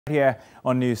Here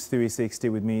on News 360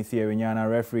 with me, Theo Inyana.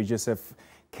 Referee Joseph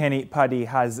Kenny Paddy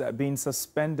has been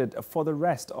suspended for the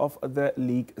rest of the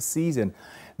league season.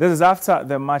 This is after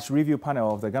the match review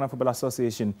panel of the Ghana Football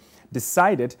Association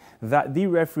decided that the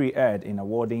referee erred in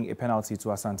awarding a penalty to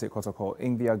Asante Kotoko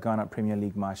in their Ghana Premier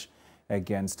League match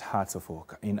against Hearts of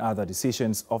Oak. In other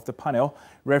decisions of the panel,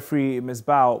 referee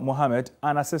Misbah Mohammed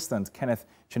and assistant Kenneth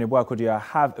Chinebua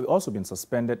have also been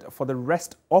suspended for the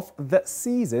rest of the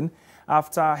season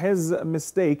after his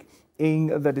mistake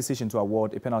in the decision to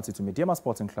award a penalty to Mediama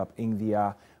Sporting Club in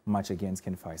their match against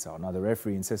Ken Faisal. Now, the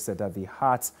referee insisted that the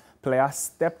Hearts player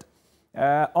stepped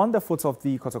on the foot of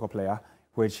the Kotoko player,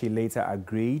 which he later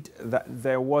agreed that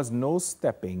there was no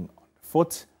stepping on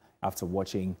foot. After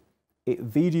watching a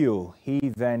video,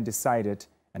 he then decided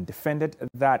and defended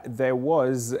that there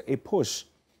was a push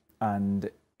and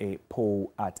a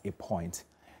pull at a point,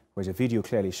 which the video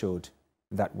clearly showed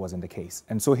that wasn't the case.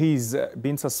 And so he's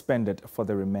been suspended for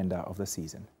the remainder of the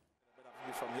season.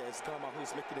 From here, it's Tama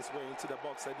who's making his way into the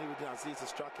box. I knew Aziz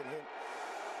is tracking him.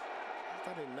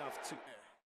 Not enough to...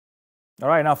 All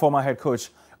right, now former head coach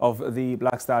of the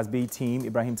Black Stars B team,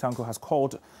 Ibrahim Tanko, has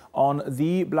called on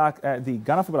the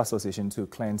Ghana Football Association to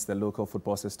cleanse the local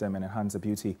football system and enhance the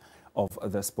beauty of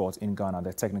the sport in Ghana.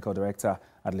 The technical director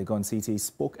at Legon City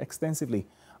spoke extensively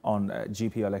on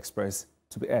GPL Express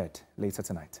to be aired later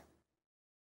tonight.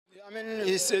 I mean,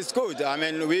 it's good. I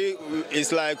mean,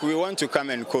 it's like we want to come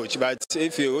and coach, but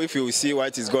if you see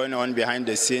what is going on behind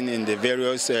the scene in the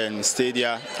various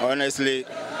stadia, honestly,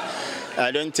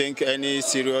 I don't think any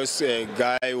serious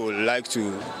guy would like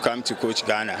to come to coach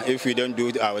Ghana if we don't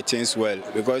do our things well.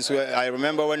 Because I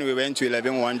remember when we went to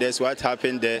 11 Wonders, what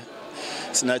happened there,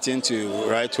 it's nothing to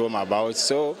write home about.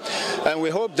 So, and we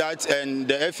hope that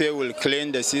the FA will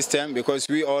clean the system, because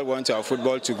we all want our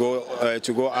football to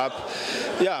go up.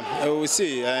 Yeah, we'll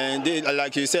see. And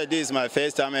like you said, this is my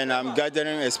first time, and I'm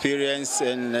gathering experience,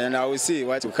 and I will see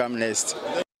what will come next.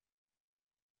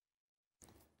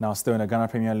 Now, still in the Ghana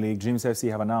Premier League, Dreams FC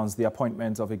have announced the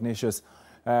appointment of Ignatius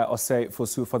Osei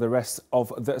Fosu for the rest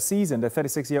of the season. The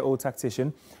 36-year-old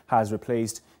tactician has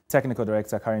replaced technical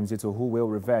director Karim Zito, who will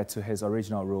revert to his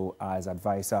original role as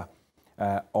advisor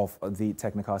of the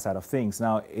technical side of things.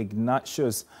 Now,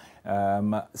 Ignatius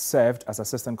served as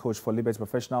assistant coach for Liberty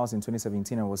Professionals in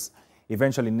 2017 and was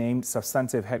eventually named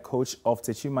substantive head coach of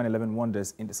Techiman 11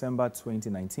 Wonders in December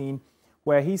 2019,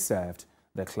 where he served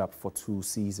the club for 2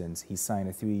 seasons. He signed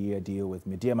a 3-year deal with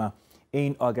Mediama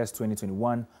in August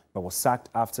 2021, but was sacked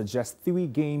after just 3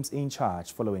 games in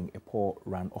charge following a poor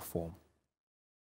run of form.